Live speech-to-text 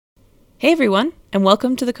Hey everyone, and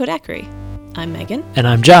welcome to the Kodakery. I'm Megan. And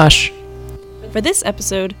I'm Josh. For this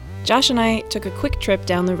episode, Josh and I took a quick trip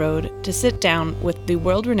down the road to sit down with the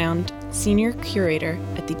world-renowned senior curator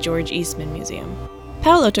at the George Eastman Museum.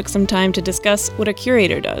 Paolo took some time to discuss what a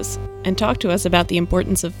curator does, and talk to us about the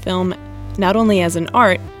importance of film not only as an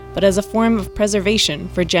art, but as a form of preservation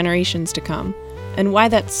for generations to come, and why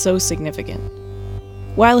that's so significant.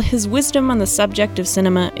 While his wisdom on the subject of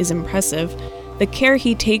cinema is impressive, the care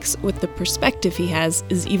he takes with the perspective he has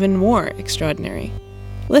is even more extraordinary.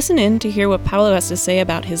 Listen in to hear what Paolo has to say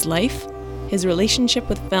about his life, his relationship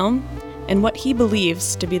with film, and what he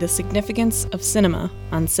believes to be the significance of cinema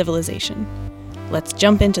on civilization. Let's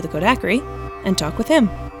jump into the Kodakery and talk with him.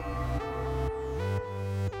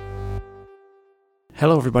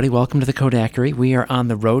 Hello everybody, welcome to the Kodakery. We are on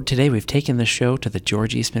the road today. We've taken the show to the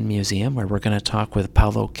George Eastman Museum where we're going to talk with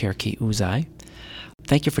Paolo Cherchi Usai.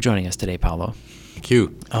 Thank you for joining us today, Paolo. Thank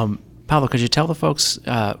you. Paolo, could you tell the folks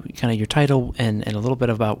kind of your title and a little bit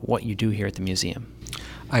about what you do here at the museum?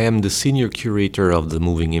 I am the senior curator of the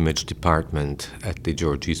Moving Image Department at the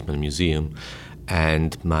George Eastman Museum,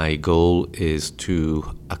 and my goal is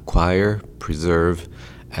to acquire, preserve,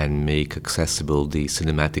 and make accessible the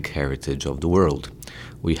cinematic heritage of the world.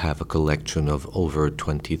 We have a collection of over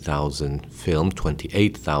 20,000 films,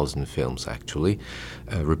 28,000 films actually,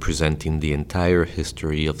 representing the entire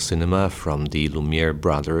history of cinema from the Lumiere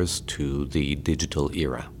brothers to the digital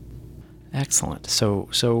era. Excellent. So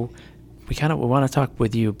we want to talk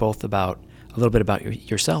with you both about a little bit about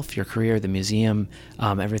yourself, your career, the museum,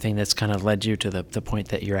 everything that's kind of led you to the point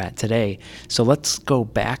that you're at today. So let's go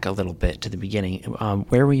back a little bit to the beginning.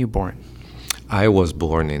 Where were you born? I was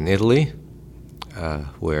born in Italy,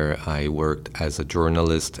 where I worked as a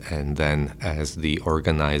journalist and then as the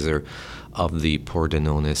organizer of the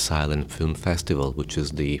Pordenone Silent Film Festival, which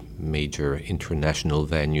is the major international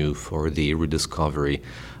venue for the rediscovery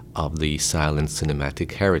of the silent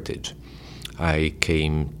cinematic heritage. I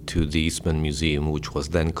came to the Eastman Museum, which was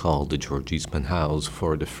then called the George Eastman House,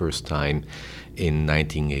 for the first time in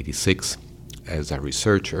 1986 as a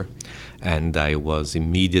researcher, and I was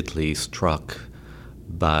immediately struck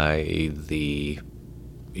by the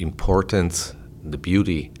importance, the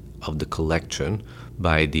beauty of the collection,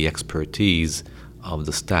 by the expertise of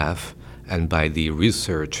the staff, and by the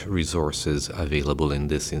research resources available in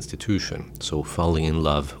this institution. So falling in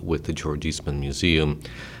love with the George Eastman Museum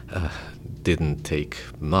didn't take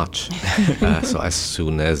much. So as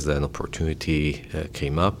soon as an opportunity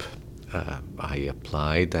came up, I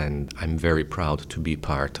applied, and I'm very proud to be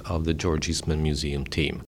part of the George Eastman Museum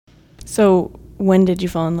team. So, when did you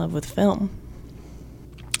fall in love with film?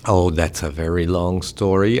 Oh, that's a very long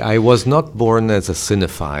story. I was not born as a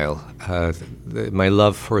cinephile. My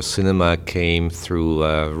love for cinema came through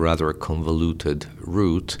a rather convoluted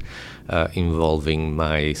route involving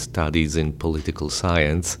my studies in political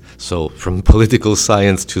science. So from political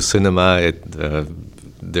science to cinema,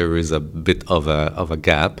 there is a bit of a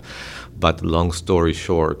gap. But long story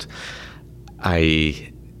short,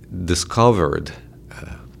 I discovered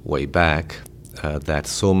way back that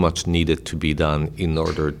so much needed to be done in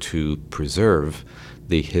order to preserve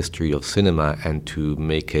the history of cinema and to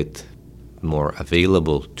make it more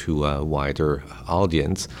available to a wider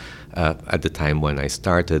audience. At the time when I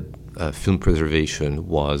started, film preservation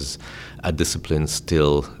was a discipline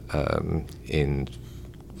still in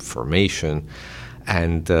formation,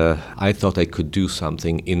 and I thought I could do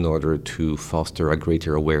something in order to foster a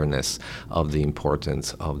greater awareness of the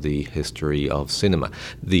importance of the history of cinema.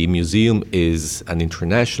 The museum is an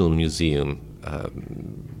international museum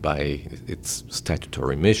by its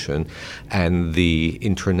statutory mission, and the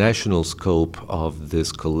international scope of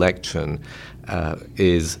this collection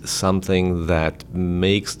is something that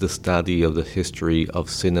makes the study of the history of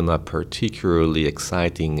cinema particularly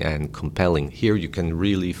exciting and compelling. Here you can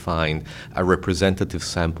really find a representative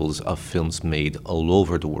samples of films made all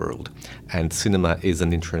over the world, and cinema is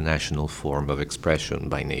an international form of expression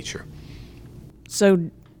by nature. So,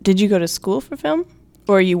 did you go to school for film?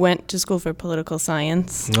 Or you went to school for political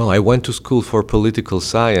science? No, I went to school for political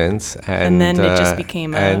science, and then it just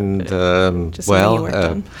became just something you worked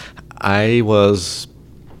on. I was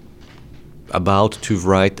about to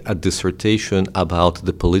write a dissertation about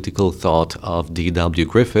the political thought of D.W.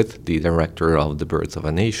 Griffith, the director of The Birds of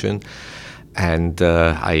a Nation. And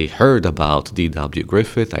I heard about D.W.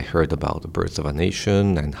 Griffith, I heard about The Birds of a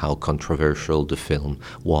Nation and how controversial the film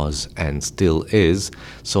was and still is.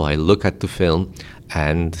 So I look at the film,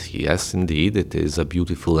 and yes, indeed, it is a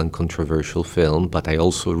beautiful and controversial film, but I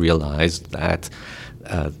also realized that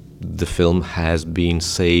the film has been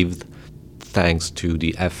saved thanks to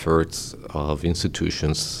the efforts of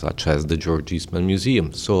institutions such as the George Eastman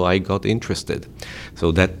Museum. So I got interested.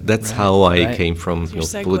 So that's how I came from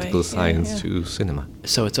political science to cinema.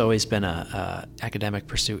 So it's always been a academic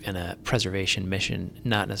pursuit and a preservation mission,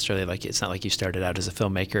 not necessarily it's not like you started out as a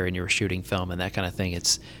filmmaker and you were shooting film and that kind of thing.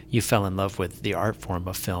 It's you fell in love with the art form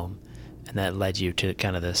of film, and that led you to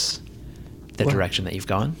kind of the direction that you've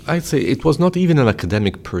gone? I'd say it was not even an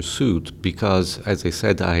academic pursuit because, as I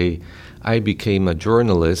said, I became a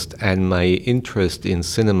journalist, and my interest in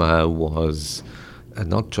cinema was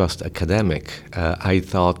not just academic. I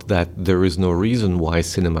thought that there is no reason why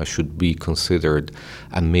cinema should be considered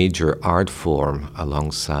a major art form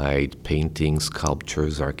alongside painting,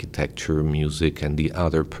 sculptures, architecture, music, and the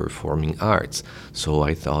other performing arts. So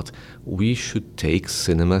I thought we should take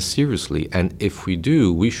cinema seriously, and if we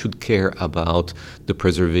do, we should care about the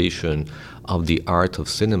preservation of the art of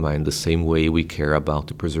cinema in the same way we care about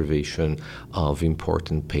the preservation of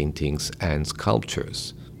important paintings and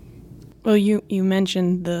sculptures. Well, you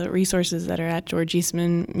mentioned the resources that are at George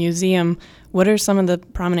Eastman Museum. What are some of the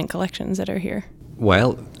prominent collections that are here?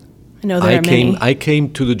 Well, I know there are many. I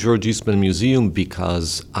came to the George Eastman Museum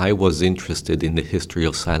because I was interested in the history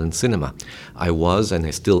of silent cinema. I was, and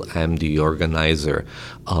I still am, the organizer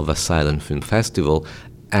of a silent film festival,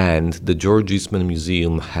 and the George Eastman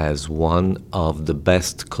Museum has one of the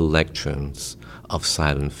best collections of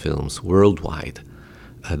silent films worldwide.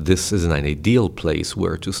 This is an ideal place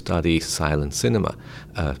where to study silent cinema.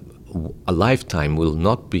 A lifetime will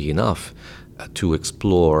not be enough to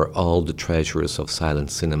explore all the treasures of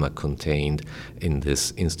silent cinema contained in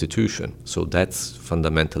this institution. So that's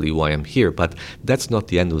fundamentally why I'm here. But that's not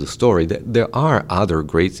the end of the story. There are other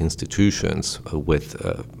great institutions with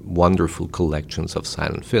wonderful collections of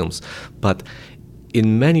silent films. But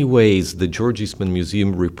in many ways, the George Eastman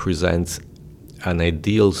Museum represents an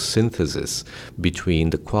ideal synthesis between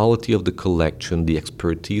the quality of the collection, the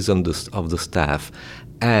expertise of the staff,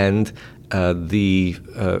 and the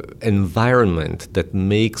environment that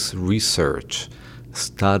makes research,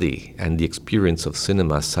 study, and the experience of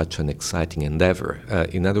cinema such an exciting endeavor.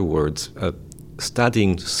 In other words,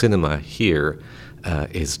 studying cinema here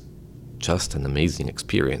is just an amazing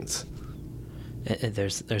experience.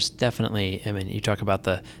 There's definitely, I mean, you talk about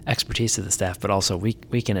the expertise of the staff, but also we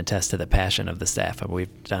can attest to the passion of the staff.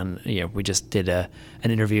 We've done, we just did an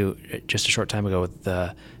interview just a short time ago with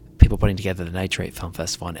the people putting together the Nitrate Film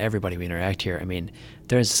Festival, and everybody we interact here. I mean,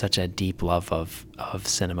 there is such a deep love of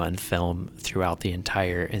cinema and film throughout the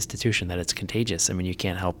entire institution that it's contagious. I mean, you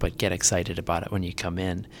can't help but get excited about it when you come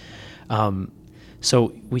in.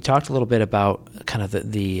 So we talked a little bit about kind of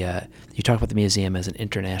you talked about the museum as an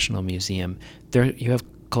international museum. There you have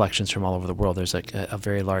collections from all over the world. There's like a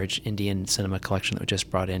very large Indian cinema collection that we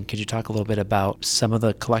just brought in. Could you talk a little bit about some of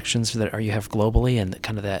the collections that you have globally and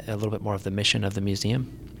kind of a little bit more of the mission of the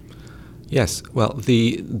museum? Yes, well,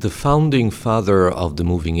 the founding father of the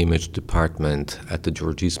moving image department at the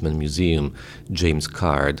George Eastman Museum, James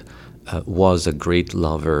Card, was a great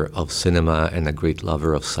lover of cinema and a great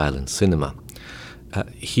lover of silent cinema.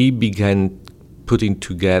 He began putting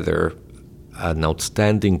together an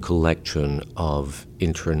outstanding collection of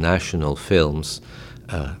international films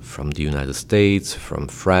from the United States, from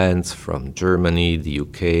France, from Germany, the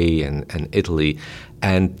UK, and Italy.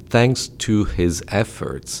 And thanks to his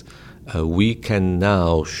efforts, we can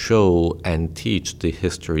now show and teach the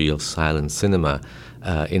history of silent cinema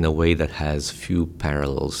in a way that has few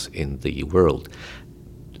parallels in the world.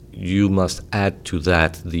 You must add to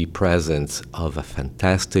that the presence of a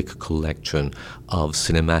fantastic collection of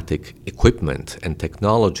cinematic equipment and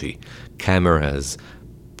technology, cameras,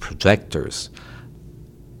 projectors,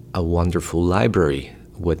 a wonderful library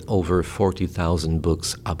with over 40,000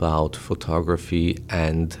 books about photography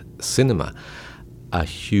and cinema, a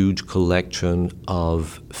huge collection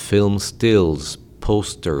of film stills,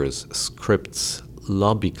 posters, scripts,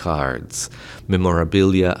 lobby cards,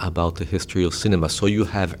 memorabilia about the history of cinema. So you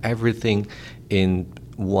have everything in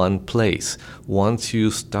one place. Once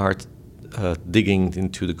you start digging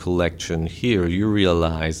into the collection here, you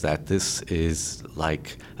realize that this is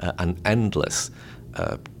like an endless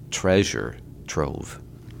treasure trove.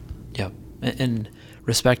 Yep, and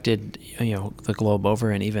respected, the globe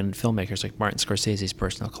over, and even filmmakers like Martin Scorsese's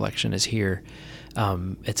personal collection is here.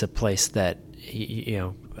 It's a place that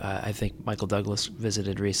I think Michael Douglas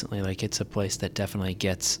visited recently. Like, it's a place that definitely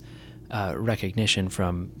gets recognition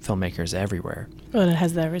from filmmakers everywhere. Well, it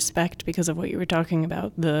has that respect because of what you were talking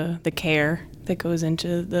about, the care that goes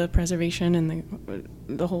into the preservation and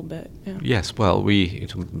the whole bit. Yeah. Yes, well,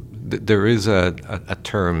 there is a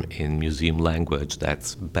term in museum language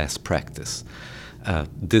that's best practice.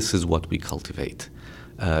 This is what we cultivate.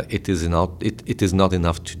 It is not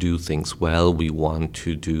enough to do things well. We want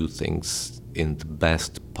to do things in the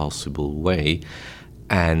best possible way.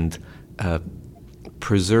 And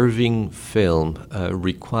preserving film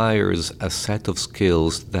requires a set of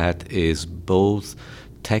skills that is both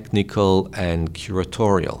technical and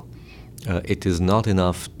curatorial. It is not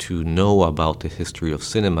enough to know about the history of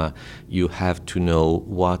cinema. You have to know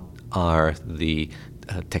what are the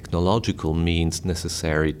technological means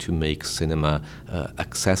necessary to make cinema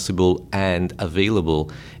accessible and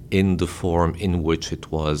available in the form in which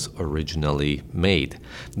it was originally made.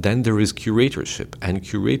 Then there is curatorship, and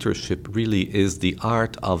curatorship really is the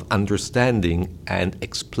art of understanding and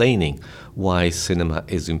explaining why cinema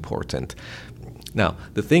is important. Now,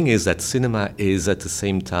 the thing is that cinema is at the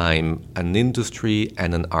same time an industry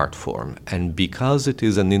and an art form. And because it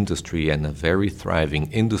is an industry and a very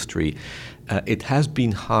thriving industry, it has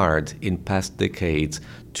been hard in past decades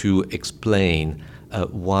to explain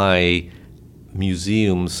why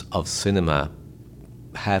museums of cinema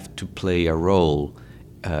have to play a role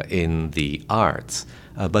in the arts.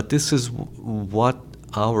 But this is what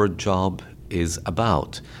our job is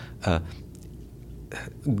about.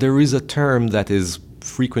 There is a term that is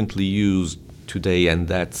frequently used today, and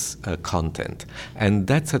that's content. And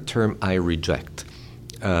that's a term I reject.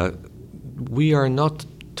 We are not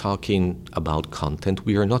talking about content.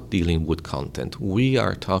 We are not dealing with content. We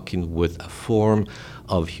are talking with a form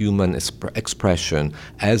of human expression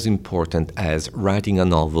as important as writing a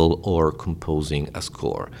novel or composing a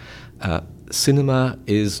score. Cinema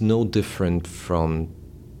is no different from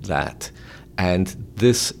that. And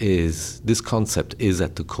this concept is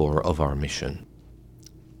at the core of our mission.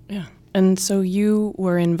 Yeah. And so you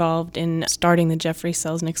were involved in starting the Jeffrey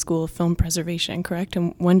Selznick School of Film Preservation, correct?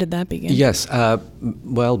 And when did that begin? Yes.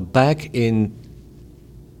 Well, back in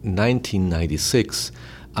 1996,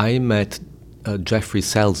 I met Jeffrey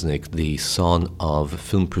Selznick, the son of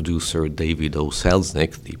film producer David O.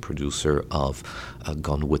 Selznick, the producer of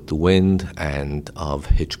Gone with the Wind and of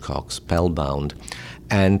Hitchcock's Spellbound.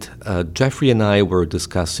 And Jeffrey and I were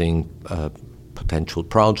discussing potential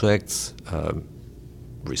projects,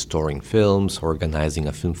 restoring films, organizing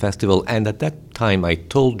a film festival. And at that time, I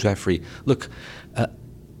told Jeffrey, look,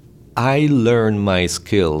 I learn my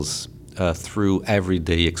skills through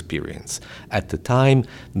everyday experience. At the time,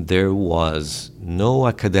 there was no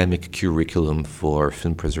academic curriculum for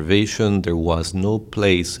film preservation. There was no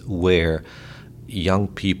place where young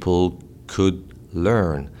people could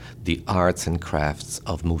learn the arts and crafts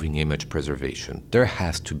of moving image preservation. There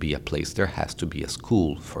has to be a place, there has to be a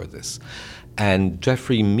school for this. And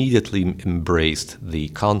Jeffrey immediately embraced the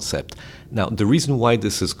concept. Now, the reason why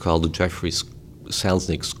this is called the Jeffrey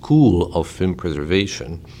Selznick School of Film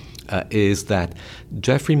Preservation is that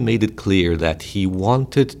Jeffrey made it clear that he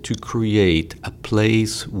wanted to create a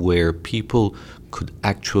place where people could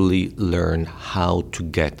actually learn how to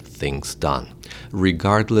get things done,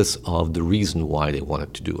 regardless of the reason why they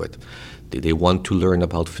wanted to do it. Did they want to learn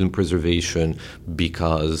about film preservation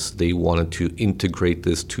because they wanted to integrate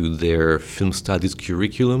this to their film studies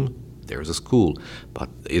curriculum? There's a school. But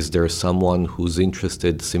is there someone who's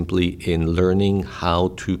interested simply in learning how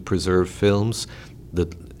to preserve films? The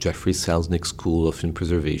Jeffrey Selznick School of Film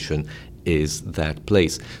Preservation is that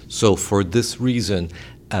place. So for this reason,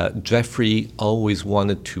 Jeffrey always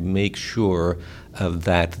wanted to make sure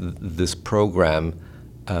that this program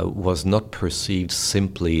was not perceived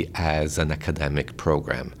simply as an academic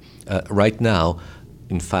program. Right now,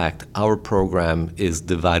 in fact, our program is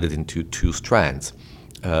divided into two strands.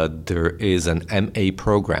 There is an MA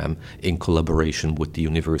program in collaboration with the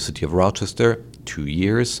University of Rochester, 2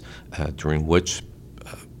 years, during which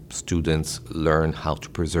students learn how to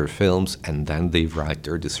preserve films, and then they write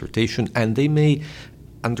their dissertation, and they may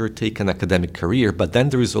undertake an academic career. But then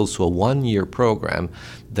there is also a 1-year program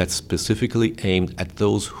that's specifically aimed at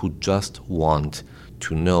those who just want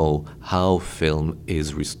to know how film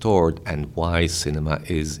is restored and why cinema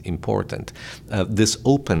is important. This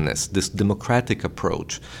openness, this democratic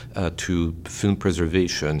approach to film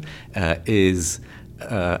preservation is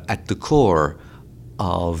at the core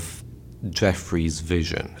of Jeffrey's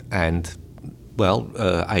vision. And, well,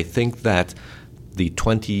 I think that the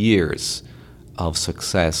 20 years of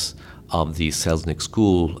success of the Selznick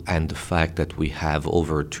School and the fact that we have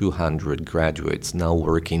over 200 graduates now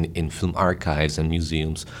working in film archives and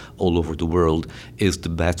museums all over the world is the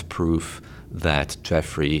best proof that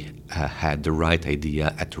Jeffrey had the right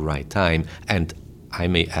idea at the right time. And I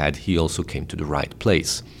may add, he also came to the right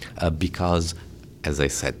place because, as I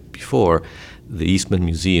said before, the Eastman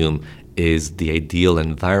Museum is the ideal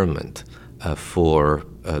environment for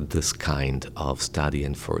this kind of study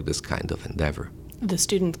and for this kind of endeavor. The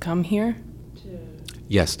students come here?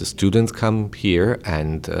 Yes, the students come here,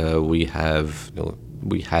 and we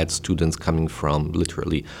had students coming from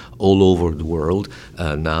literally all over the world.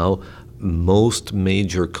 Now, most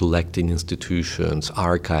major collecting institutions,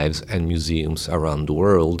 archives, and museums around the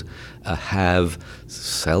world have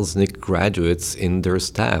Selznick graduates in their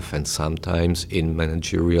staff, and sometimes in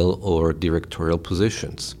managerial or directorial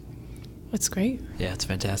positions. That's great. Yeah, it's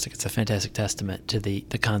fantastic. It's a fantastic testament to the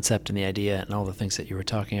concept and the idea and all the things that you were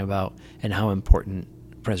talking about and how important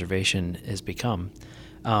preservation has become.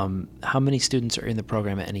 How many students are in the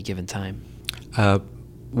program at any given time?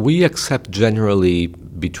 We accept generally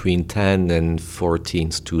between 10 and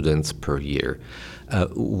 14 students per year.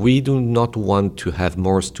 We do not want to have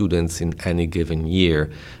more students in any given year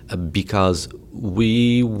because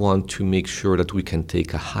we want to make sure that we can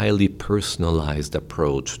take a highly personalized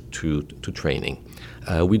approach to training.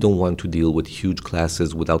 We don't want to deal with huge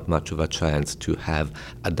classes without much of a chance to have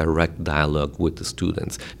a direct dialogue with the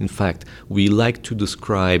students. In fact, we like to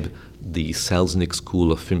describe the Selznick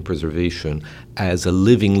School of Film Preservation as a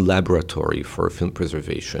living laboratory for film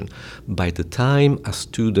preservation. By the time a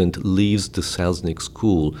student leaves the Selznick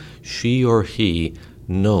School, she or he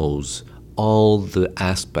knows all the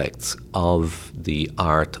aspects of the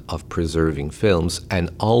art of preserving films and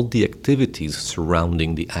all the activities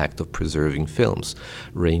surrounding the act of preserving films,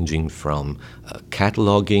 ranging from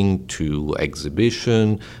cataloging to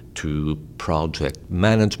exhibition to project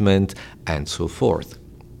management and so forth.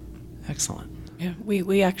 Excellent. Yeah,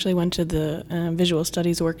 we actually went to the visual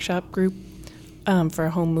studies workshop group for a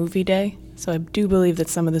home movie day. So I do believe that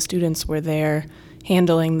some of the students were there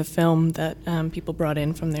handling the film that people brought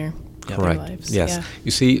in from their lives. Yes. Yeah.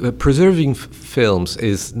 You see, preserving films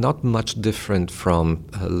is not much different from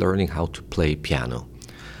learning how to play piano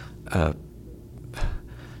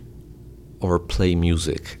or play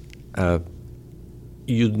music.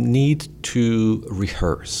 You need to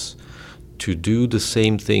rehearse, to do the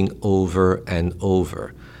same thing over and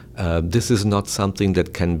over. This is not something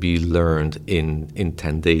that can be learned in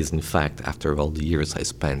 10 days. In fact, after all the years I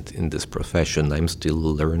spent in this profession, I'm still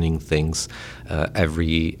learning things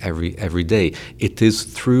every day. It is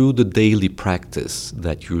through the daily practice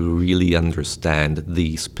that you really understand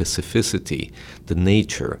the specificity, the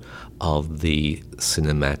nature of the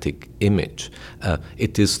cinematic image.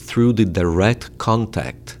 It is through the direct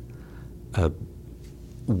contact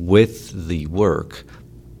with the work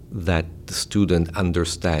that the student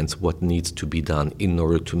understands what needs to be done in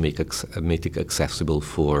order to make it accessible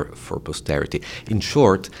for posterity. In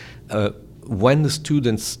short, when the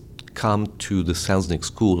students come to the Selznick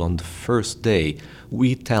School on the first day,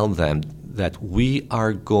 we tell them that we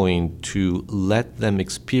are going to let them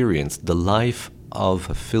experience the life of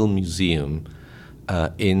a film museum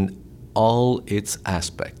in all its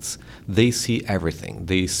aspects. They see everything.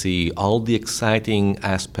 They see all the exciting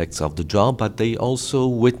aspects of the job, but they also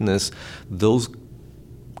witness those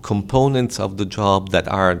components of the job that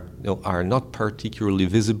are not particularly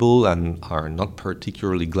visible and are not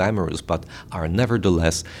particularly glamorous, but are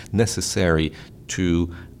nevertheless necessary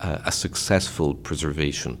to a successful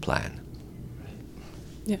preservation plan.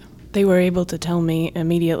 Yeah. They were able to tell me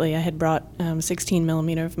immediately. I had brought 16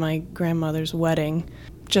 millimeter of my grandmother's wedding,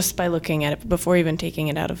 just by looking at it before even taking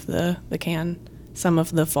it out of the can, some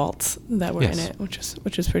of the faults that were in it, which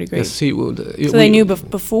is pretty great. Yes, see, so they knew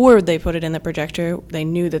before they put it in the projector, they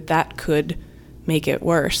knew that could make it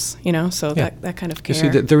worse, so that kind of care.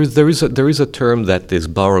 You see, there is a term that is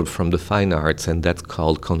borrowed from the fine arts, and that's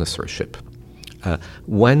called connoisseurship.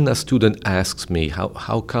 When a student asks me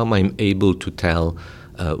how come I'm able to tell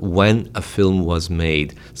when a film was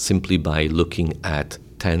made simply by looking at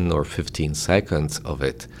 10 or 15 seconds of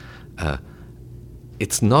it,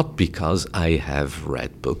 it's not because I have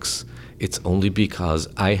read books. It's only because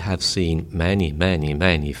I have seen many, many,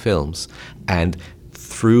 many films, and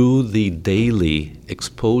through the daily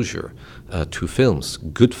exposure to films,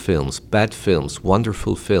 good films, bad films,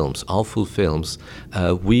 wonderful films, awful films,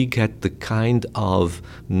 we get the kind of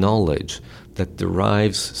knowledge that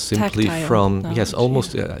derives simply tactile from knowledge,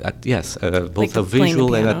 both like a visual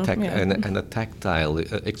playing and the piano, and a tactile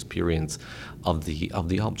experience of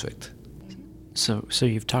the object. So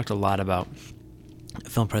you've talked a lot about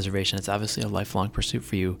film preservation. It's obviously a lifelong pursuit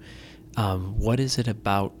for you. What is it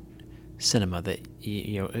about cinema that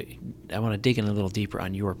I want to dig in a little deeper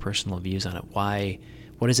on your personal views on it?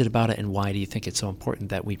 What is it about it, and why do you think it's so important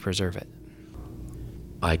that we preserve it?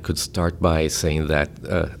 I could start by saying that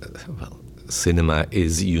cinema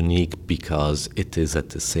is unique because it is at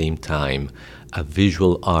the same time a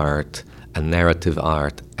visual art, a narrative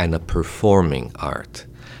art, and a performing art.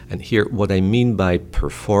 And here, what I mean by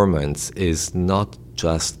performance is not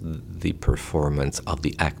just the performance of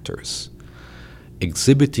the actors.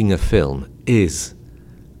 Exhibiting a film is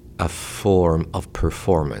a form of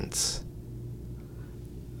performance.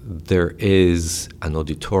 There is an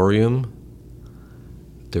auditorium,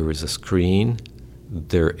 there is a screen,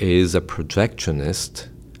 there is a projectionist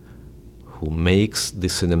who makes the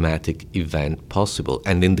cinematic event possible.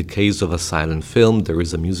 And in the case of a silent film, there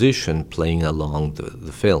is a musician playing along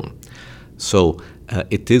the film. So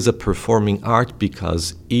it is a performing art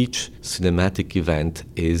because each cinematic event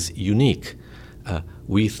is unique.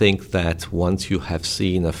 We think that once you have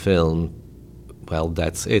seen a film, well,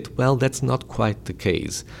 that's it. Well, that's not quite the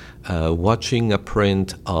case. Watching a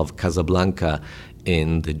print of Casablanca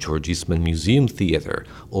in the George Eastman Museum theater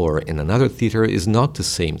or in another theater is not the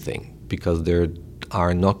same thing, because there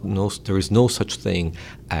is no such thing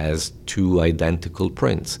as two identical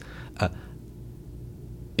prints.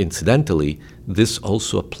 Incidentally, this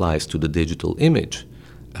also applies to the digital image,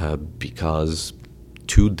 because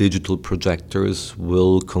two digital projectors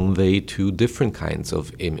will convey two different kinds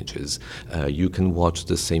of images. You can watch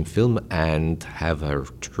the same film and have a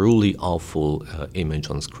truly awful image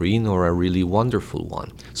on screen or a really wonderful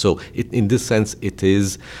one. So in this sense, it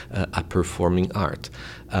is a performing art.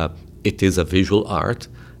 It is a visual art,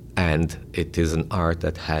 and it is an art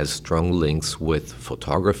that has strong links with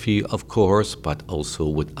photography, of course, but also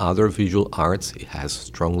with other visual arts. It has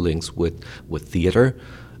strong links with theater,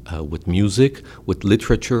 with music, with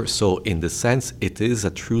literature. So in the sense, it is a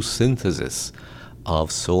true synthesis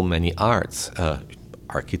of so many arts,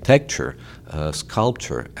 architecture,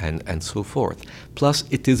 sculpture, and so forth. Plus,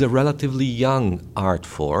 it is a relatively young art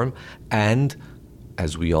form, and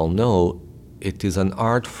as we all know, it is an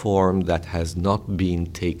art form that has not been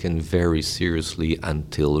taken very seriously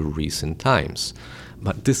until recent times.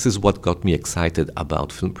 But this is what got me excited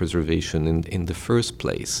about film preservation in the first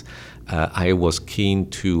place. I was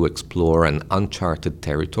keen to explore an uncharted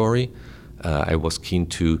territory. I was keen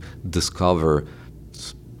to discover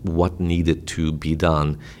what needed to be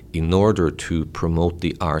done in order to promote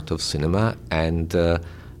the art of cinema. And,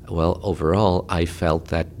 overall, I felt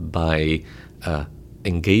that by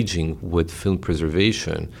engaging with film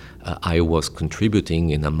preservation, I was contributing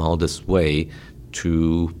in a modest way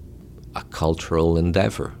to a cultural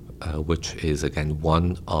endeavor, which is, again,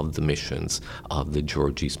 one of the missions of the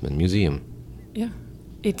George Eastman Museum. Yeah.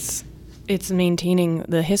 It's maintaining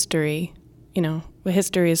the history. You know, the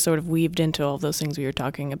history is sort of weaved into all those things we were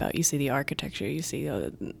talking about. You see the architecture, you see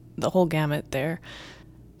the whole gamut there.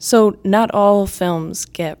 So not all films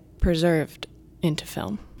get preserved into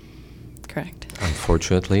film, correct?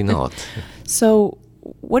 Unfortunately not. So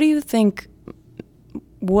what do you think,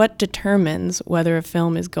 what determines whether a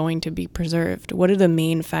film is going to be preserved? What are the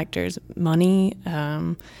main factors? Money,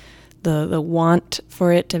 the want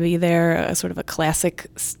for it to be there, a sort of a classic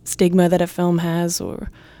stigma that a film has, or?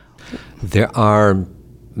 There are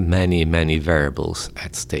many, many variables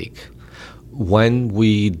at stake. When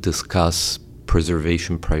we discuss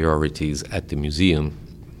preservation priorities at the museum,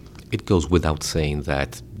 it goes without saying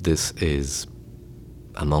that this is,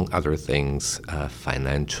 among other things, a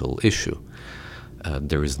financial issue.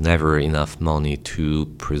 There is never enough money to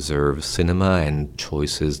preserve cinema, and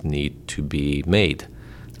choices need to be made.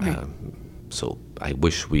 Right. So I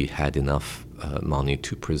wish we had enough money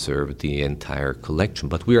to preserve the entire collection,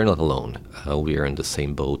 but we are not alone. We are in the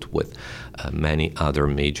same boat with many other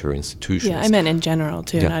major institutions. Yeah, I meant in general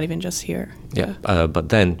too, not even just here. Yeah, but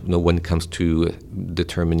then when it comes to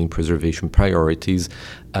determining preservation priorities,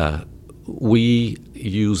 we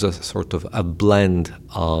use a sort of a blend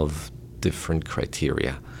of different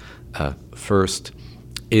criteria. First,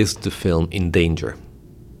 is the film in danger?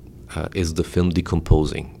 Is the film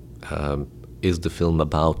decomposing? Is the film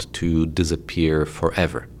about to disappear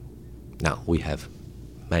forever? Now, we have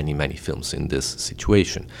many, many films in this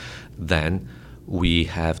situation. Then we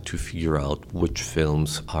have to figure out which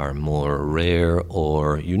films are more rare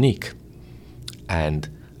or unique. And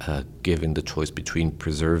given the choice between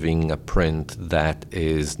preserving a print that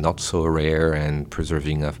is not so rare and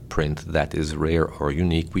preserving a print that is rare or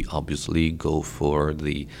unique, we obviously go for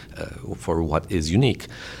for what is unique.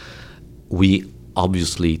 We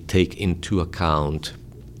obviously take into account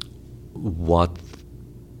what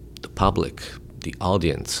the public, the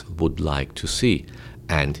audience, would like to see.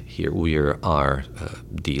 And here we are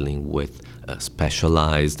dealing with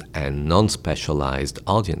specialized and non-specialized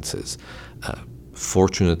audiences.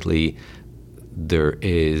 Fortunately, there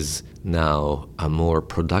is now a more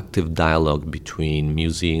productive dialogue between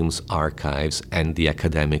museums, archives, and the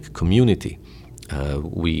academic community.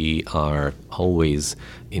 We are always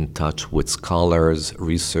in touch with scholars,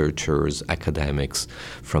 researchers, academics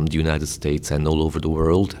from the United States and all over the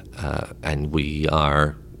world, and we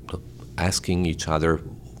are asking each other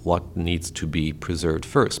what needs to be preserved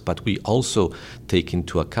first. But we also take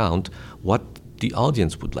into account what the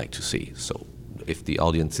audience would like to see. So if the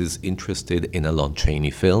audience is interested in a Lon Chaney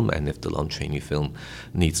film, and if the Lon Chaney film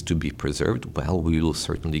needs to be preserved, well, we will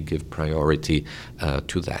certainly give priority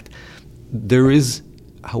to that. There is,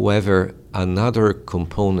 however, another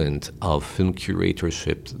component of film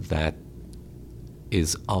curatorship that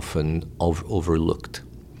is often overlooked,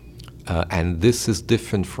 and this is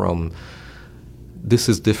different from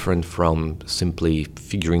simply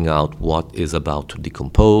figuring out what is about to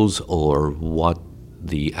decompose or what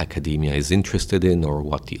the academia is interested in or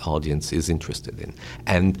what the audience is interested in.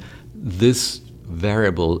 And this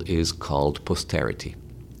variable is called posterity.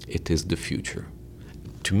 It is the future.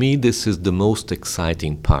 To me, this is the most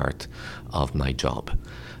exciting part of my job.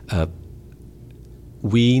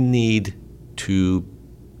 We need to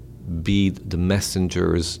be the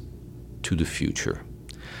messengers to the future.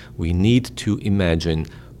 We need to imagine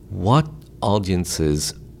what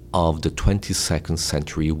audiences of the 22nd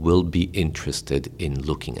century will be interested in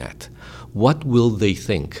looking at. What will they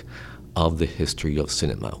think of the history of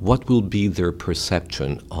cinema? What will be their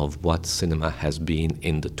perception of what cinema has been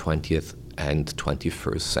in the 20th and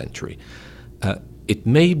 21st century? It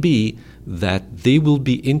may be that they will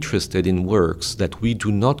be interested in works that we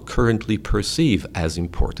do not currently perceive as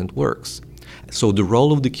important works. So the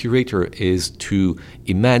role of the curator is to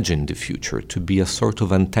imagine the future, to be a sort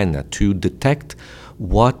of antenna, to detect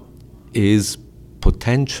what is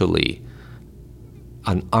potentially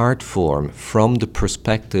an art form from the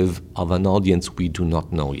perspective of an audience we do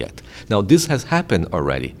not know yet. Now, this has happened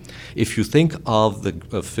already. If you think of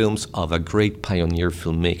the films of a great pioneer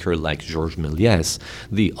filmmaker like Georges Méliès,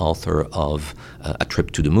 the author of A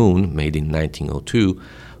Trip to the Moon, made in 1902,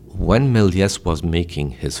 when Méliès was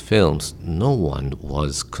making his films, no one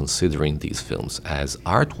was considering these films as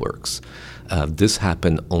artworks. This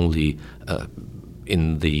happened only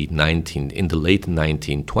in the late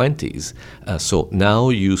 1920s. So now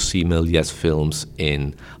you see Méliès films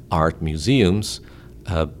in art museums,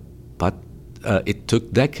 but it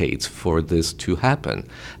took decades for this to happen.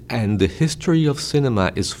 And the history of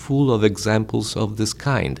cinema is full of examples of this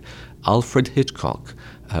kind. Alfred Hitchcock,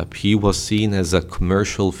 he was seen as a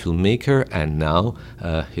commercial filmmaker, and now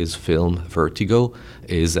his film Vertigo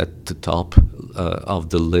is at the top of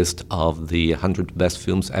the list of the 100 best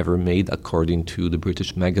films ever made, according to the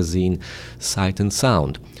British magazine Sight and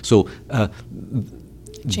Sound. So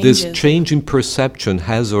this change in perception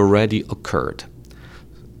has already occurred,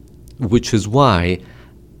 which is why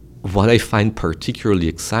what I find particularly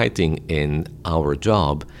exciting in our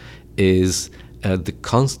job is the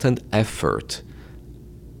constant effort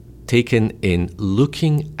taken in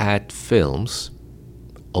looking at films,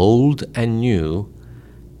 old and new,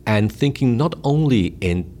 and thinking not only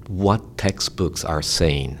in what textbooks are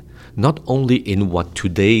saying, not only in what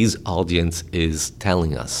today's audience is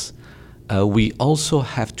telling us. We also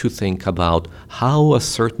have to think about how a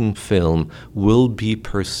certain film will be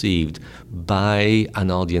perceived by an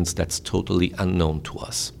audience that's totally unknown to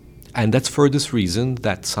us. And that's for this reason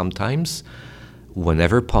that sometimes,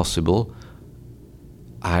 whenever possible,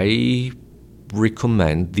 I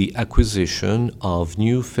recommend the acquisition of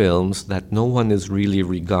new films that no one is really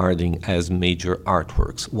regarding as major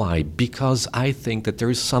artworks. Why? Because I think that there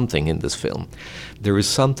is something in this film. There is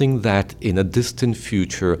something that in a distant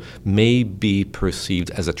future may be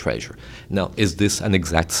perceived as a treasure. Now, is this an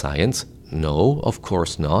exact science? No, of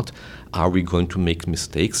course not. Are we going to make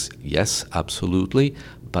mistakes? Yes, absolutely.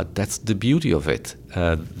 But that's the beauty of it.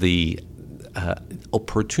 The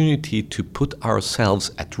opportunity to put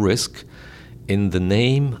ourselves at risk in the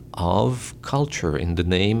name of culture, in the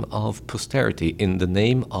name of posterity, in the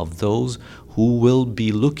name of those who will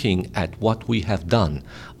be looking at what we have done,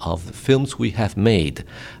 of the films we have made,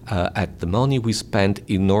 at the money we spent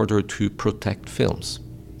in order to protect films.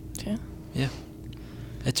 Yeah.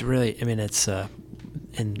 It's really, it's,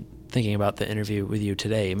 in thinking about the interview with you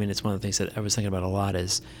today, it's one of the things that I was thinking about a lot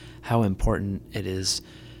is how important it is.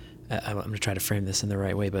 I'm going to try to frame this in the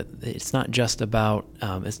right way, but it's not just about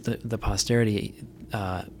it's the posterity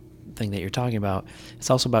thing that you're talking about. It's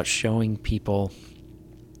also about showing people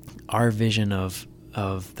our vision of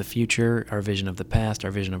the future, our vision of the past,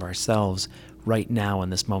 our vision of ourselves right now in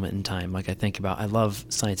this moment in time. Like I love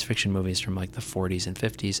science fiction movies from like the 40s and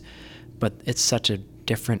 50s, but it's such a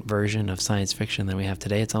different version of science fiction than we have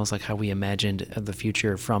today. It's almost like how we imagined the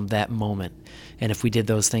future from that moment. And if we did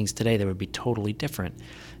those things today, they would be totally different.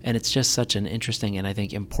 And it's just such an interesting and I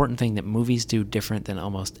think important thing that movies do different than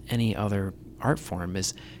almost any other art form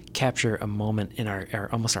is capture a moment in our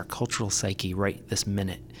almost our cultural psyche right this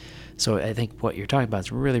minute. So I think what you're talking about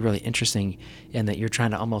is really, really interesting in that you're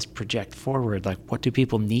trying to almost project forward, like what do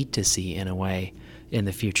people need to see in a way in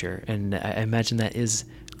the future? And I imagine that is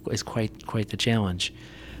quite the challenge.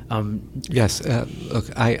 Yes, look,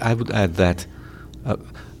 I would add that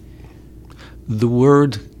the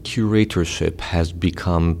word curatorship has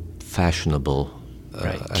become fashionable.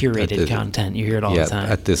 Right, curated content. You hear it all the time.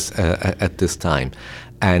 At this time.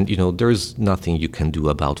 And, there's nothing you can do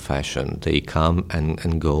about fashion. They come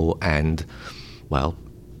and go and, well,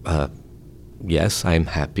 yes, I'm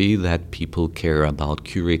happy that people care about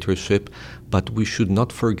curatorship, but we should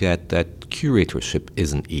not forget that curatorship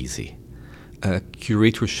isn't easy.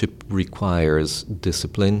 Curatorship requires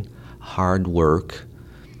discipline, hard work,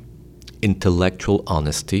 intellectual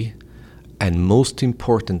honesty, and most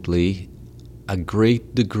importantly, a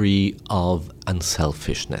great degree of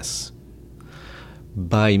unselfishness.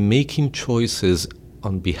 By making choices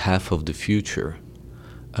on behalf of the future,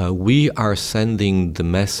 we are sending the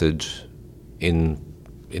message in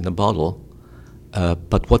a bottle,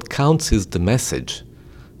 but what counts is the message,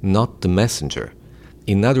 not the messenger.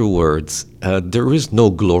 In other words, there is no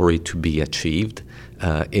glory to be achieved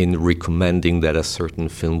in recommending that a certain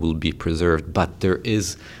film will be preserved, but there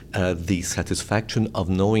is the satisfaction of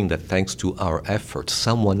knowing that thanks to our efforts,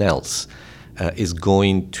 someone else is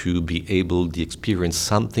going to be able to experience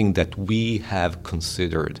something that we have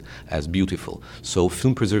considered as beautiful. So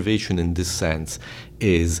film preservation in this sense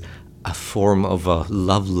is a form of a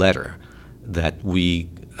love letter that we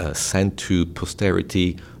send to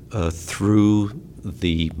posterity through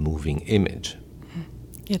the moving image.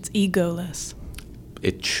 It's egoless.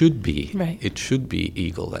 It should be. Right. It should be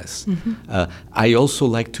egoless. Mm-hmm. I also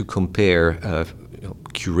like to compare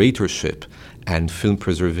curatorship and film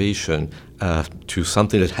preservation to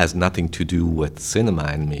something that has nothing to do with cinema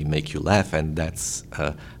and may make you laugh, and that's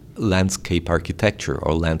landscape architecture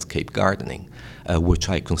or landscape gardening, which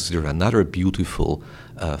I consider another beautiful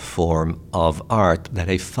form of art that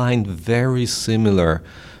I find very similar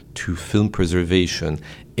to film preservation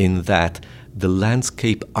in that the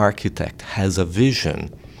landscape architect has a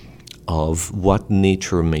vision of what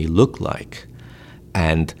nature may look like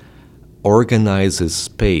and organizes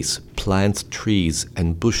space, plants trees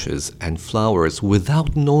and bushes and flowers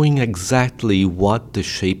without knowing exactly what the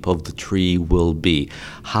shape of the tree will be,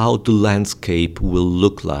 how the landscape will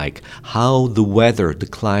look like, how the weather, the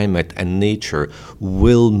climate, and nature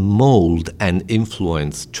will mold and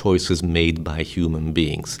influence choices made by human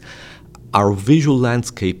beings. Our visual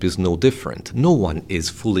landscape is no different. No one is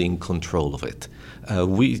fully in control of it.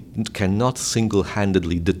 We cannot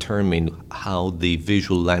single-handedly determine how the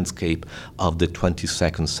visual landscape of the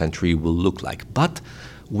 22nd century will look like. But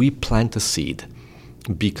we plant a seed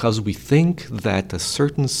because we think that a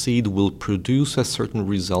certain seed will produce a certain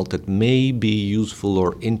result that may be useful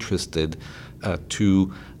or interested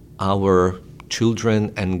to our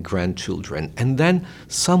children and grandchildren. And then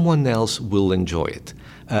someone else will enjoy it.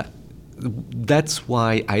 That's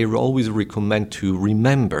why I always recommend to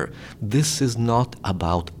remember this is not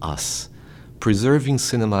about us. Preserving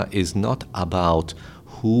cinema is not about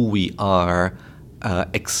who we are,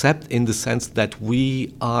 except in the sense that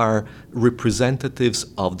we are representatives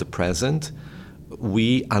of the present.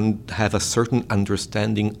 We have a certain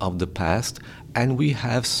understanding of the past, and we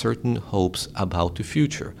have certain hopes about the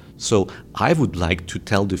future. So I would like to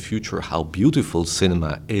tell the future how beautiful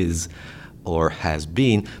cinema is or has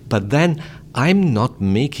been, but then I'm not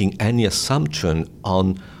making any assumption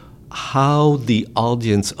on how the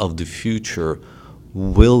audience of the future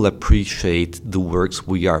will appreciate the works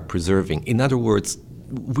we are preserving. In other words,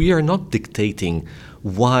 we are not dictating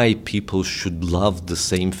why people should love the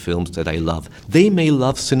same films that I love. They may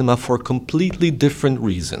love cinema for completely different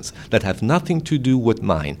reasons that have nothing to do with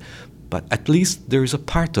mine, but at least there is a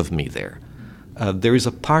part of me there. There is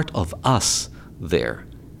a part of us there.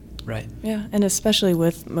 Right. Yeah, and especially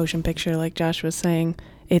with motion picture, like Josh was saying,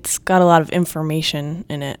 it's got a lot of information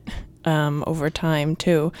in it over time,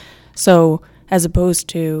 too. So as opposed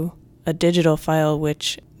to a digital file,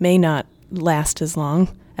 which may not last as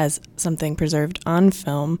long as something preserved on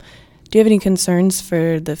film, do you have any concerns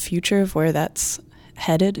for the future of where that's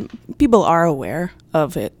headed? People are aware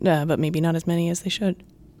of it, but maybe not as many as they should.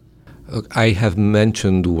 I have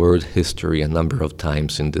mentioned the word history a number of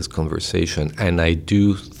times in this conversation, and I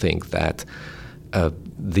do think that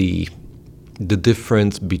the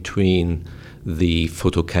difference between the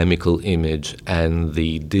photochemical image and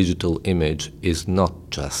the digital image is not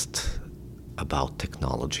just about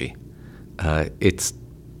technology. It's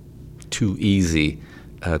too easy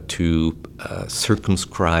to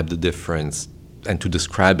circumscribe the difference and to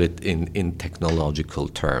describe it in technological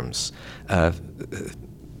terms.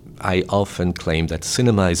 I often claim that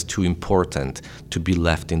cinema is too important to be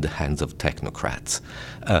left in the hands of technocrats.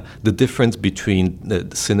 The difference between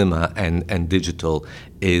the cinema and digital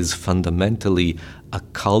is fundamentally a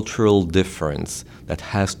cultural difference that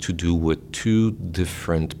has to do with two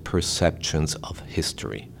different perceptions of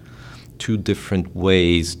history, two different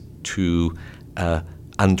ways to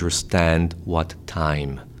understand what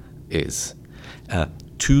time is,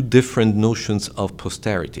 two different notions of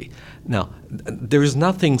posterity. Now, there is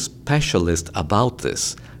nothing specialist about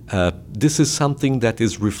this. This is something that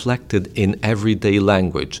is reflected in everyday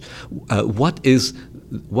language. What is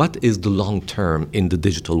the long term in the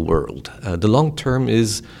digital world? The long term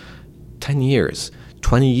is 10 years,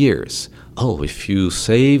 20 years. Oh, if you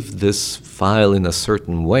save this file in a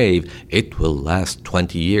certain way, it will last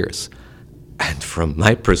 20 years. And from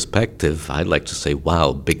my perspective, I'd like to say,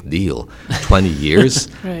 wow, big deal. 20 years?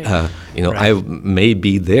 Right. Right. I may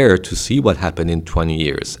be there to see what happened in 20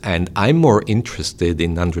 years. And I'm more interested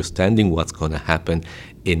in understanding what's going to happen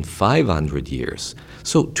in 500 years.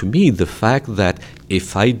 So to me, the fact that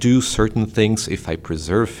if I do certain things, if I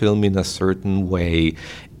preserve film in a certain way,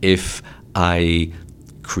 if I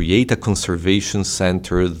create a conservation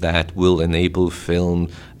center that will enable film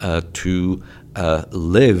to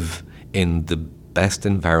live in the best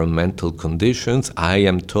environmental conditions, I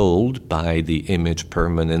am told by the Image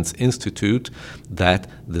Permanence Institute that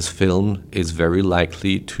this film is very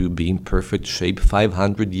likely to be in perfect shape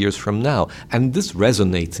 500 years from now. And this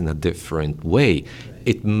resonates in a different way.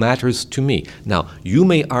 It matters to me. Now, you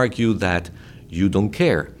may argue that you don't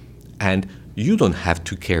care, and you don't have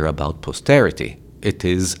to care about posterity. It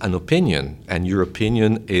is an opinion, and your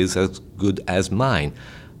opinion is as good as mine.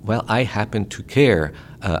 Well, I happen to care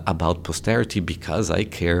about posterity because I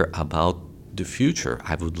care about the future.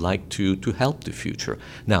 I would like to help the future.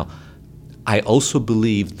 Now, I also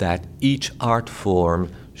believe that each art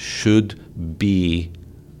form should be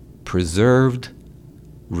preserved,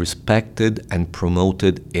 respected, and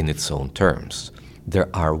promoted in its own terms. There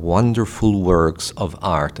are wonderful works of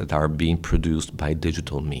art that are being produced by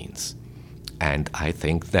digital means. And I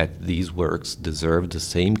think that these works deserve the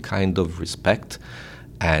same kind of respect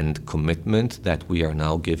and commitment that we are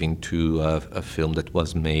now giving to a film that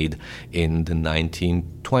was made in the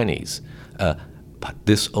 1920s. But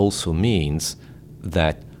this also means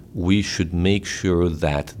that we should make sure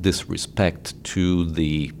that this respect to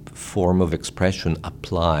the form of expression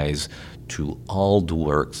applies to all the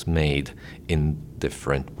works made in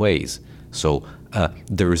different ways. So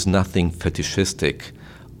there is nothing fetishistic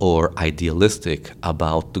or idealistic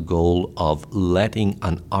about the goal of letting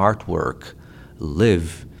an artwork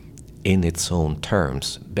live in its own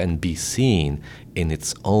terms and be seen in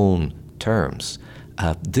its own terms.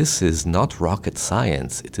 This is not rocket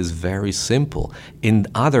science. It is very simple. In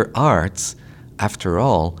other arts, after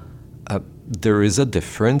all, there is a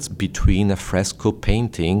difference between a fresco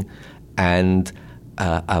painting and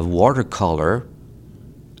a watercolor,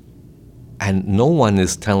 and no one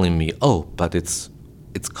is telling me, oh, but it's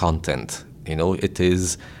content.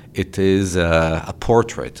 It is a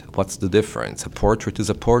portrait. What's the difference? A portrait is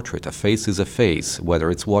a portrait. A face is a face,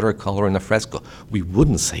 whether it's watercolor and a fresco. We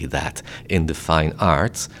wouldn't say that in the fine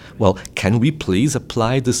arts. Well, can we please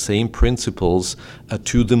apply the same principles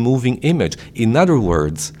to the moving image? In other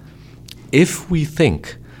words, if we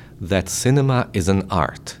think that cinema is an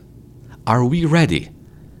art, are we ready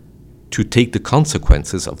to take the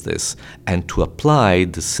consequences of this and to apply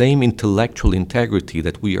the same intellectual integrity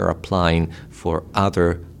that we are applying for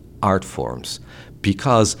other art forms?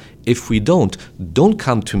 Because if we don't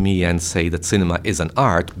come to me and say that cinema is an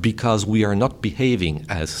art, because we are not behaving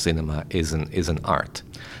as cinema is an art.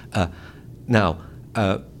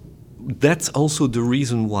 That's also the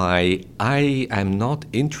reason why I am not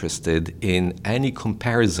interested in any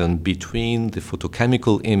comparison between the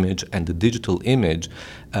photochemical image and the digital image,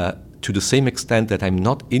 to the same extent that I'm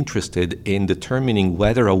not interested in determining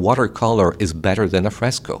whether a watercolor is better than a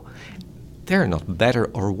fresco. They're not better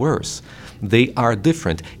or worse. They are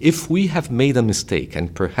different. If we have made a mistake,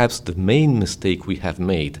 and perhaps the main mistake we have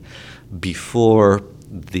made before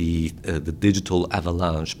the digital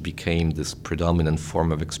avalanche became this predominant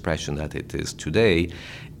form of expression that it is today,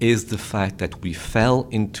 is the fact that we fell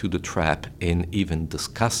into the trap in even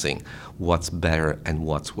discussing what's better and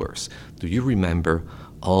what's worse. Do you remember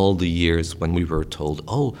all the years when we were told,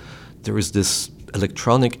 oh, there is this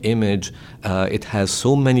electronic image, it has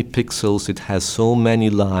so many pixels, it has so many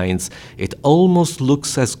lines, it almost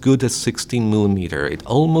looks as good as 16 millimeter, it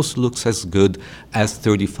almost looks as good as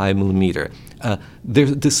 35 millimeter.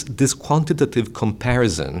 There's this quantitative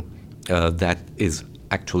comparison that is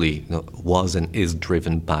actually was and is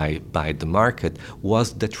driven by the market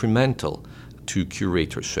was detrimental to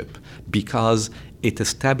curatorship, because it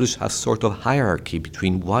established a sort of hierarchy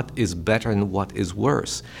between what is better and what is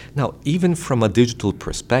worse. Now, even from a digital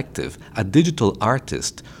perspective, a digital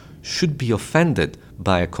artist should be offended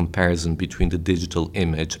by a comparison between the digital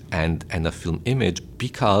image and a film image,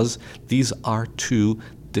 because these are two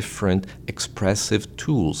different expressive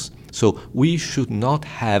tools. So we should not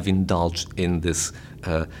have indulged in this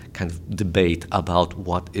kind of debate about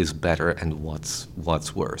what is better and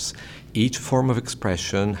what's worse. Each form of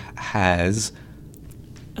expression has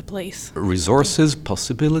a place, resources,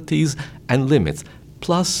 possibilities, and limits.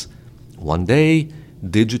 Plus, one day,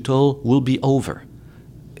 digital will be over.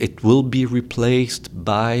 It will be replaced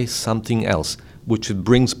by something else, which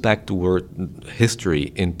brings back the word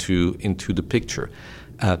history into the picture.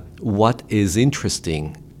 What is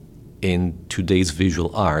interesting in today's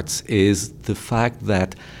visual arts is the fact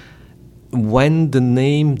that when the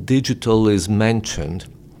name digital is mentioned,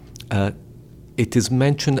 it is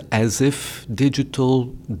mentioned as if digital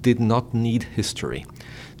did not need history.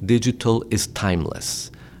 Digital is timeless.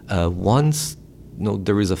 Once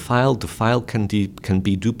there is a file, the file can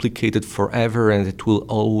be duplicated forever, and it will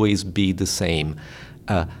always be the same.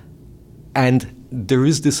 And there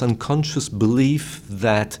is this unconscious belief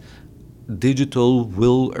that digital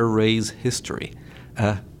will erase history.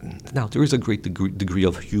 Now, there is a great degree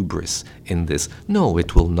of hubris in this. No,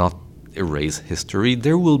 it will not erase history.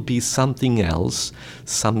 There will be something else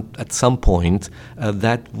at some point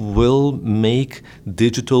that will make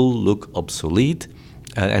digital look obsolete,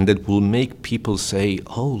 and that will make people say,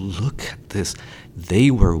 oh, look at this.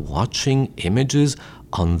 They were watching images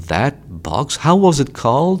on that box. How was it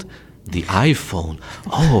called? The iPhone.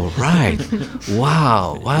 Oh, right.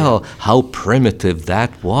 Wow. Well, how primitive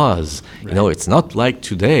that was. Right. It's not like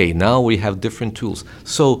today. Now we have different tools.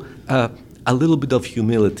 So a little bit of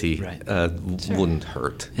humility wouldn't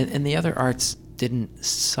hurt. And the other arts didn't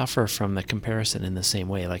suffer from the comparison in the same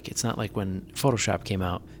way. Like, it's not like when Photoshop came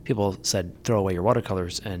out, people said, throw away your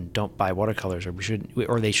watercolors and don't buy watercolors,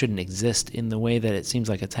 or they shouldn't exist, in the way that it seems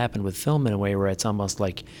like it's happened with film, in a way where it's almost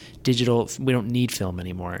like digital, we don't need film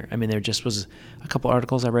anymore. I mean, there just was a couple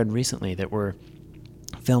articles I read recently that were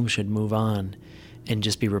film should move on and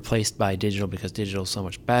just be replaced by digital because digital is so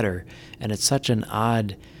much better. And it's such an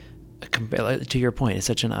odd, to your point, it's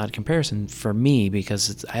such an odd comparison for me,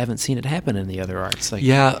 because I haven't seen it happen in the other arts.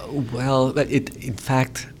 Yeah, well, in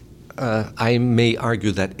fact, I may argue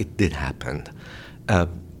that it did happen.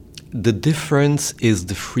 The difference is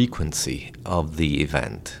the frequency of the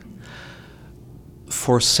event.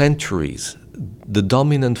 For centuries, the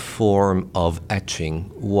dominant form of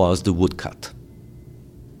etching was the woodcut.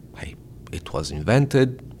 It was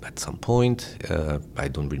invented at some point, I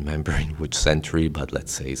don't remember in which century, but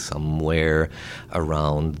let's say somewhere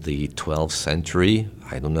around the 12th century.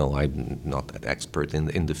 I don't know, I'm not an expert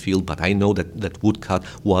in the field, but I know that woodcut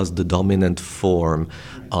was the dominant form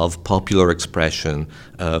of popular expression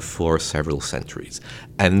for several centuries.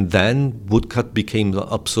 And then woodcut became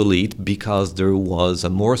obsolete because there was a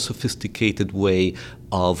more sophisticated way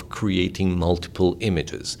of creating multiple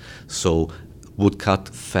images. So woodcut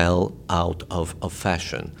fell out of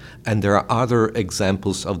fashion. And there are other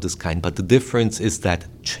examples of this kind, but the difference is that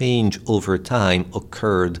change over time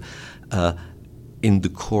occurred in the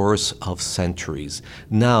course of centuries.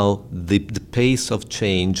 Now, the pace of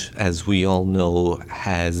change, as we all know,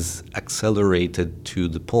 has accelerated to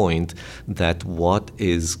the point that what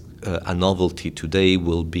is a novelty today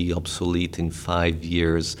will be obsolete in 5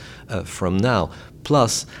 years from now.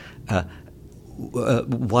 Plus,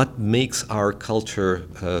 what makes our culture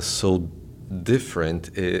so different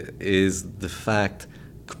is the fact,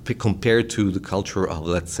 compared to the culture of,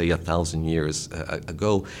 let's say, 1,000 years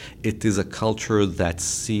ago, it is a culture that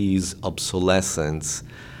sees obsolescence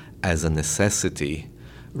as a necessity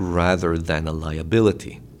rather than a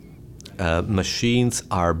liability. Machines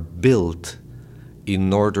are built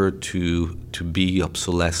in order to be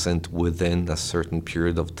obsolescent within a certain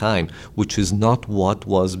period of time, which is not what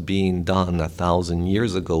was being done 1,000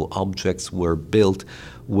 years ago. Objects were built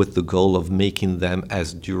with the goal of making them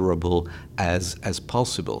as durable as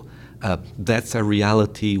possible. That's a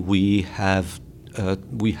reality we have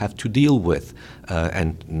to deal with,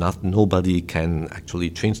 and nobody can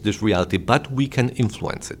actually change this reality, but we can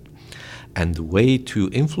influence it. And the way to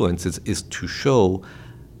influence it is to show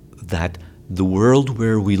that the world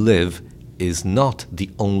where we live is not the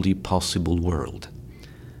only possible world.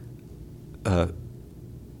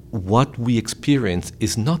 What we experience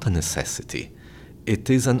is not a necessity. It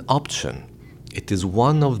is an option. It is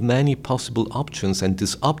one of many possible options, and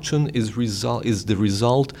this option is the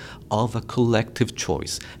result of a collective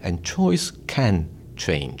choice, and choice can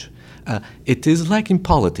change. It is like in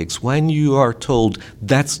politics. When you are told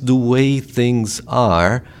that's the way things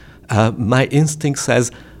are, my instinct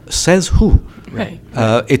says who? Right.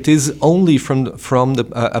 It is only from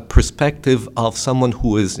a perspective of someone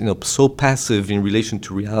who is so passive in relation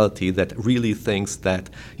to reality that really thinks that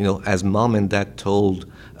as mom and dad told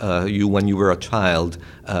you when you were a child,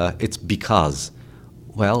 it's because.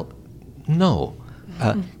 Well, no.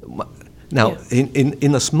 Now,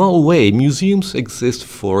 in a small way, museums exist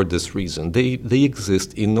for this reason. They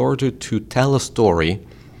exist in order to tell a story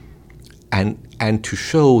and to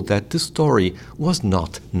show that this story was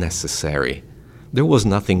not necessary. There was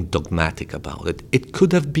nothing dogmatic about it. It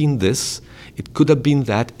could have been this, it could have been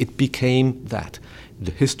that, it became that.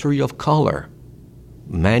 The history of color.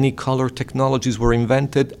 Many color technologies were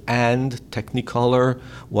invented, and Technicolor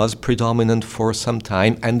was predominant for some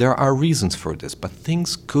time, and there are reasons for this, but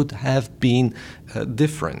things could have been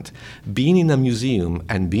different. Being in a museum,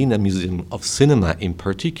 and being a museum of cinema in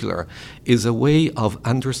particular, is a way of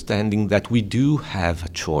understanding that we do have a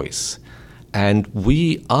choice. And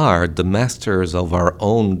we are the masters of our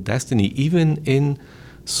own destiny, even in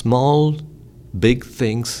small, big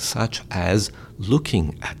things such as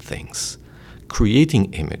looking at things,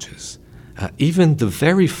 creating images. Even the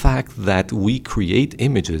very fact that we create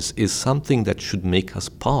images is something that should make us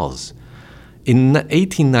pause. In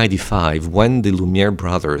 1895, when the Lumiere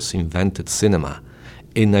brothers invented cinema,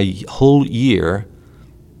 in a whole year,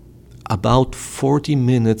 about 40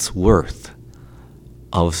 minutes worth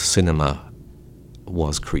of cinema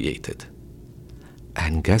was created.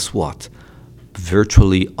 And guess what?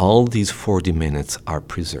 Virtually all these 40 minutes are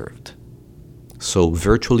preserved. So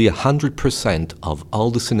virtually 100% of all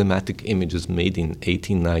the cinematic images made in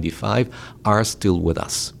 1895 are still with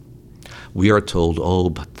us. We are told,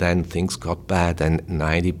 but then things got bad and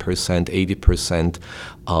 90%, 80%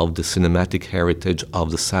 of the cinematic heritage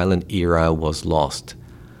of the silent era was lost.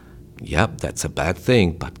 Yep, that's a bad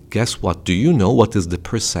thing, but guess what? Do you know what is the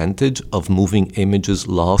percentage of moving images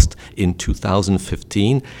lost in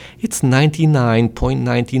 2015? It's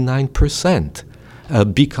 99.99%,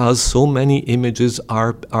 because so many images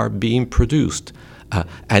are being produced.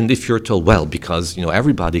 And if you're told, well, because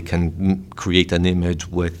everybody can create an image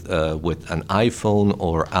with an iPhone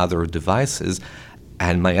or other devices,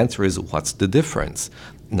 and my answer is, what's the difference?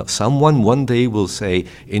 Someone one day will say,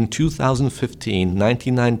 in 2015,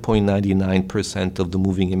 99.99% of the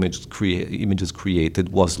moving images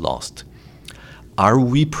created was lost. Are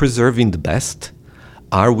we preserving the best?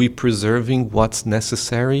 Are we preserving what's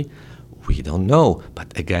necessary? We don't know.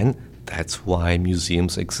 But again, that's why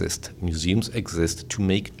museums exist. Museums exist to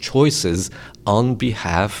make choices on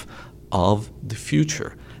behalf of the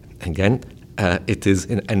future. Again, it is,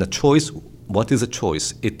 and a choice, what is a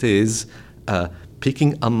choice? It is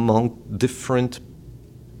picking among different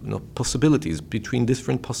possibilities, between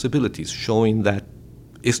different possibilities, showing that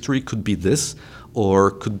history could be this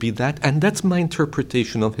or could be that, and that's my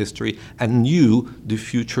interpretation of history, and you, the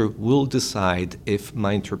future, will decide if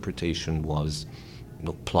my interpretation was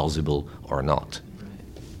plausible or not.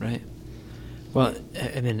 Right. Well,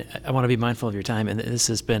 I mean, I want to be mindful of your time, and this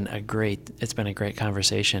has been a great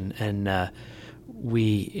conversation, and I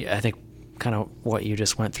think kind of what you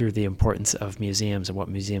just went through, the importance of museums and what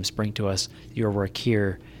museums bring to us. Your work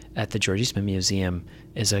here at the George Eastman Museum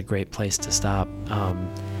is a great place to stop.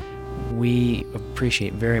 We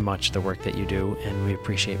appreciate very much the work that you do, and we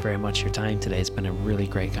appreciate very much your time today. It's been a really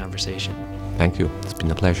great conversation. Thank you. It's been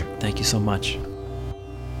a pleasure. Thank you so much.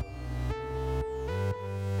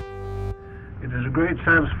 It is a great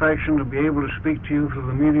satisfaction to be able to speak to you through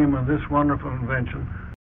the medium of this wonderful invention.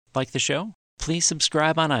 Like the show? Please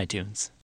subscribe on iTunes.